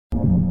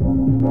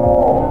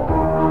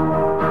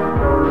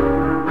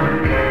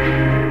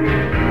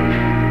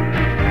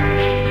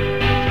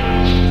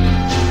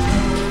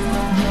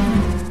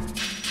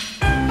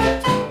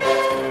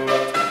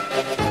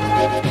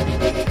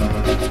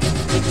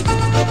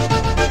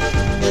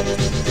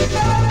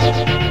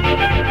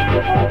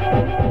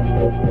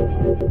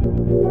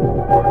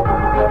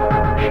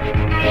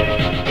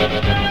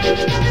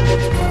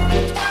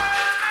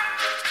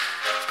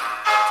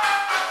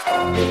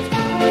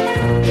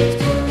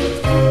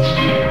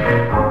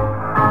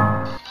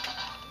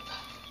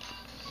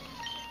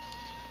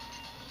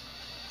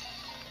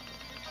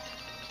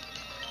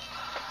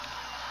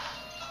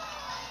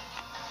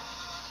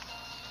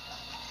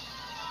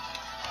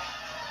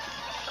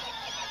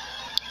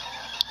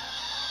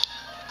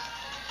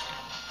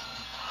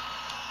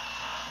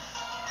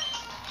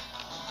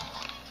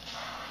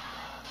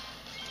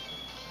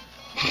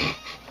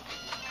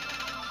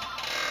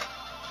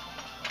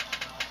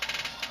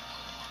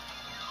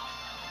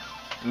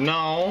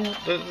No,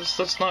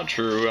 that's not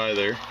true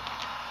either.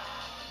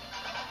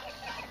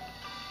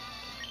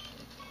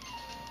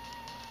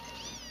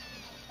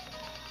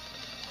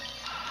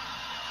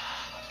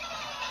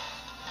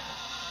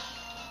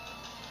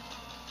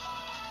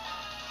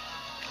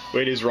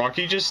 Wait, is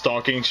Rocky just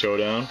stalking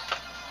Showdown?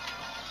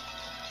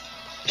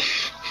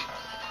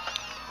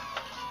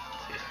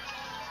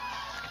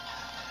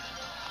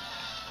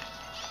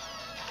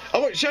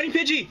 Oh wait, Shiny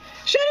Pidgey!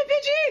 Shiny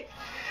Pidgey!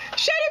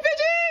 Shiny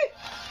Pidgey!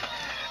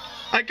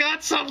 I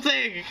got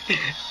something!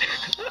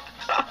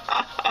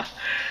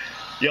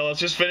 Yo, let's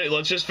just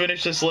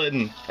finish this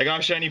Litten. I got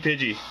a Shiny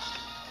Pidgey.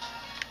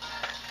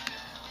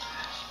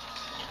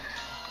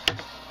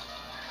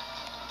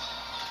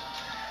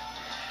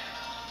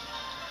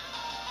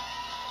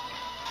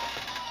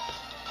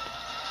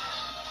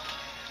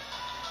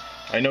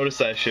 I noticed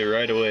that shit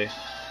right away.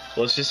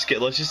 Let's just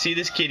see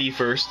this kitty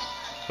first.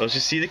 Let's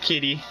just see the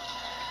kitty.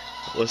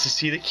 Let's just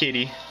see the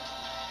kitty.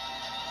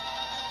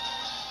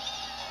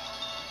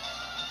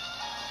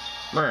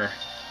 Mer.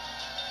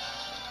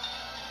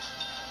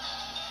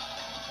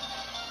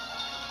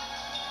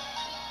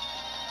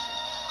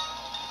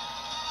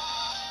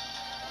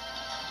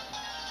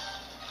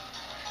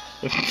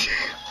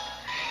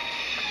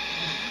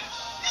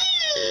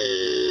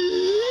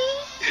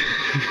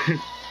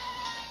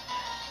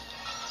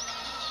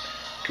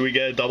 Can we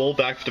get a double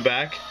back to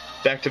back?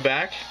 Back to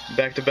back?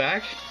 Back to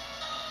back?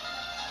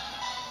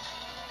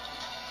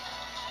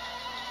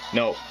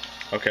 No.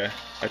 Okay.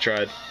 I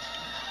tried.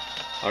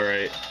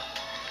 Alright.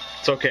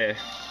 It's okay.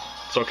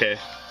 It's okay.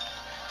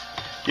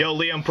 Yo,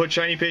 Liam, put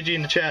Shiny Pidgey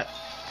in the chat.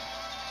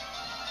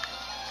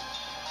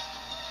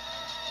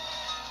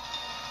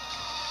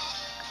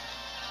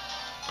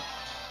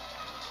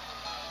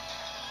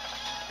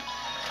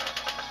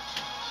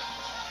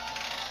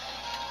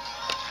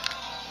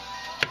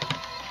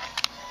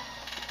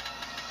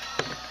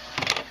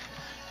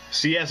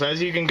 So yes, as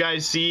you can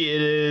guys see,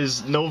 it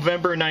is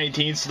November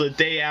 19th, so the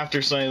day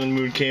after Silent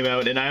Moon came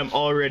out, and I'm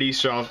already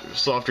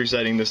soft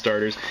resetting the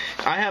starters.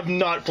 I have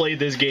not played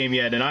this game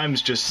yet, and I'm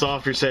just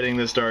soft resetting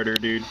the starter,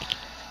 dude.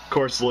 Of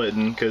course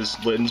Litten, because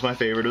Litten's my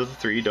favorite of the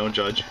three, don't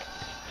judge.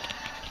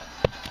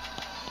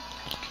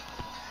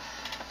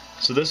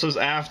 So this was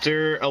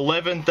after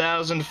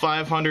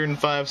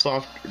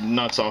 11,505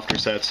 not soft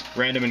resets,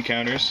 random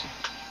encounters.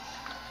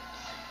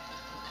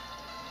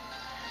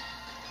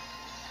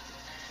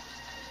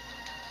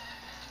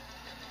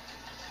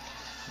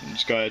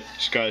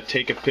 Just gotta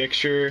take a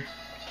picture.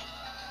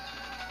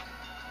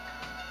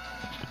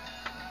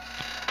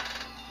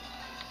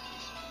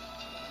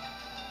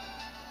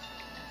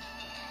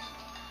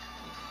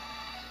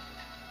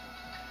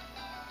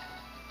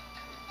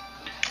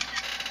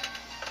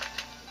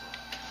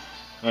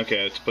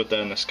 Okay, let's put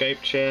that in the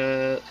Skype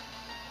chat.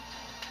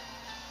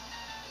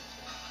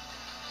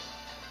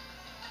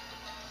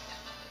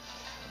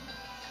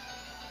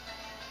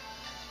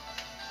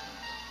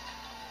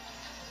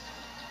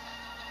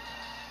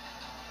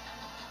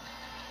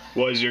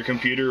 Was your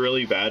computer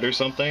really bad or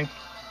something?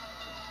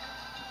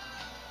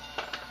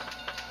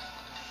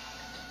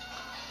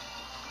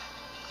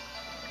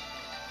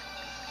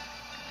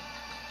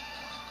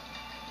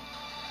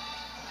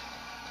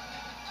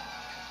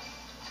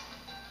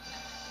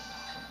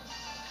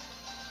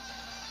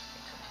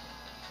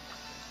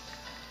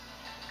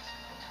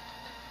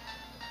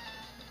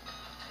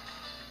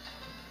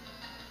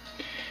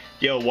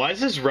 Yo, why is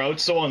this route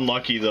so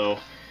unlucky though?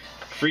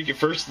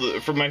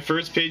 Freaking for my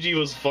first Pidgey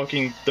was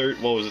fucking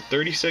what was it,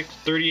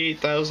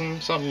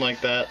 38,000, something like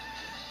that.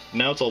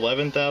 Now it's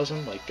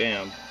 11,000. Like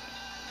damn.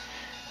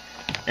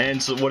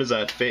 And so what is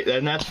that?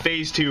 And that's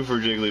phase 2 for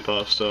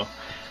Jigglypuff. So.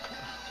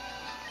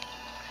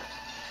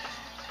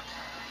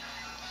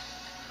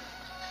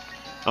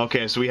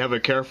 Okay, so we have a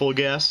careful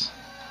guess.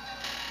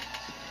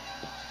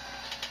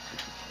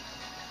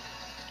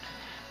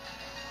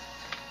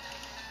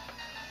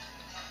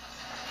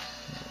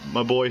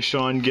 My boy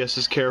Sean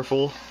guesses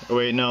careful. Oh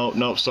wait,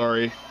 no,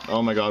 sorry.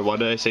 Oh my god, why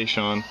did I say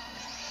Sean?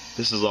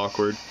 This is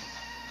awkward.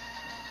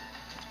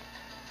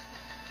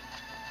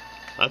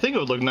 I think it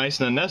would look nice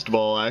in a nest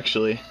ball,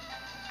 actually.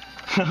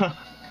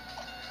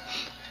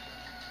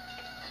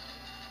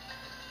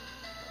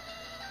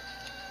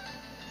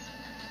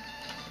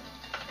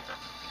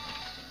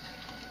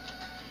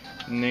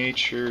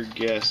 Nature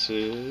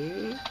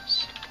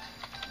guesses.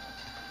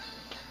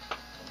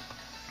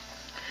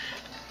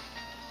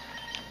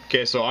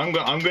 Okay, so I'm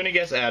gonna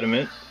guess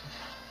adamant.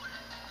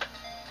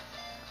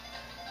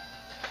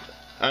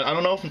 I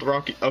don't know if the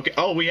Rocky. Okay.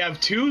 Oh, we have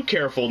two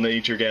careful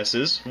nature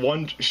guesses.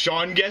 One,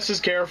 Sean guesses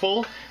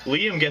careful.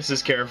 Liam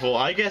guesses careful.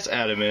 I guess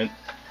adamant.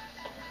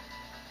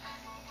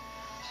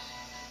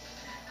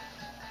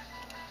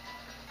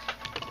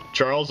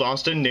 Charles,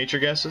 Austin, nature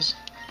guesses.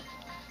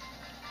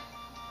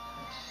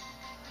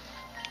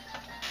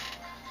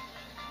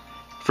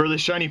 For the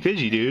shiny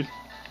Pidgey, dude.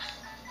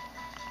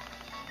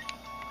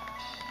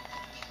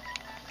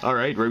 All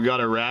right, we got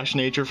a rash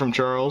nature from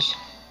Charles.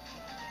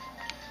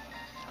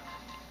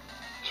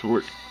 So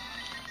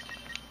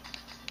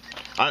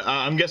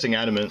I'm guessing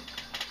adamant.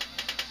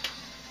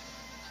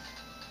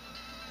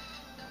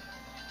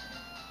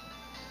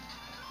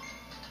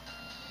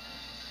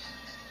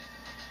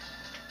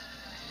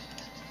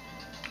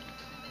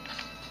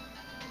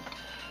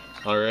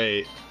 All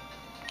right.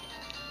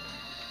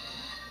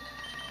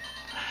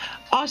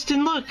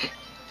 Austin, look.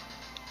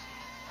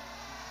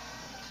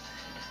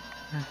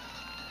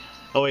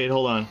 Oh wait,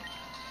 hold on.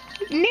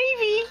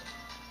 Navy.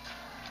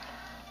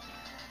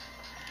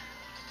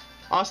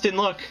 Austin,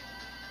 look.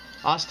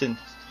 Austin.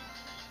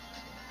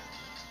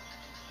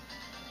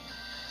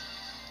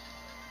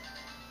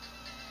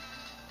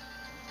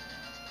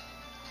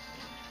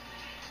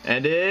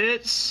 And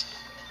it's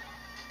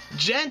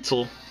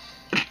gentle.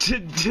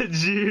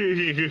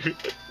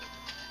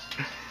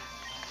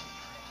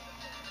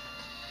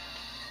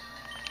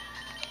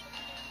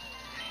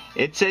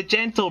 It's a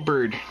gentle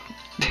bird.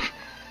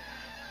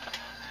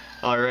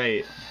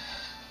 Alright.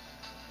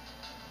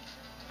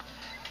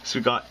 So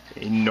we got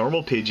a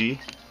normal Pidgey.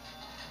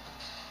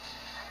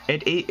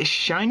 And a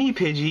shiny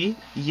Pidgey.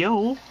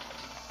 Yo.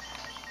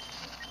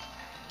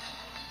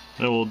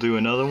 And we'll do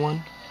another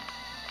one.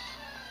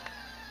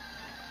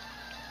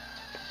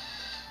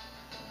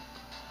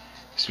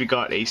 So we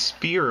got a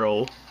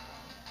Spearow.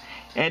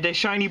 And a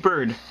shiny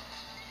bird.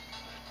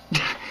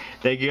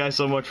 Thank you guys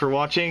so much for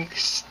watching.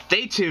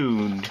 Stay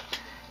tuned.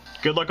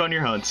 Good luck on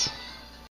your hunts.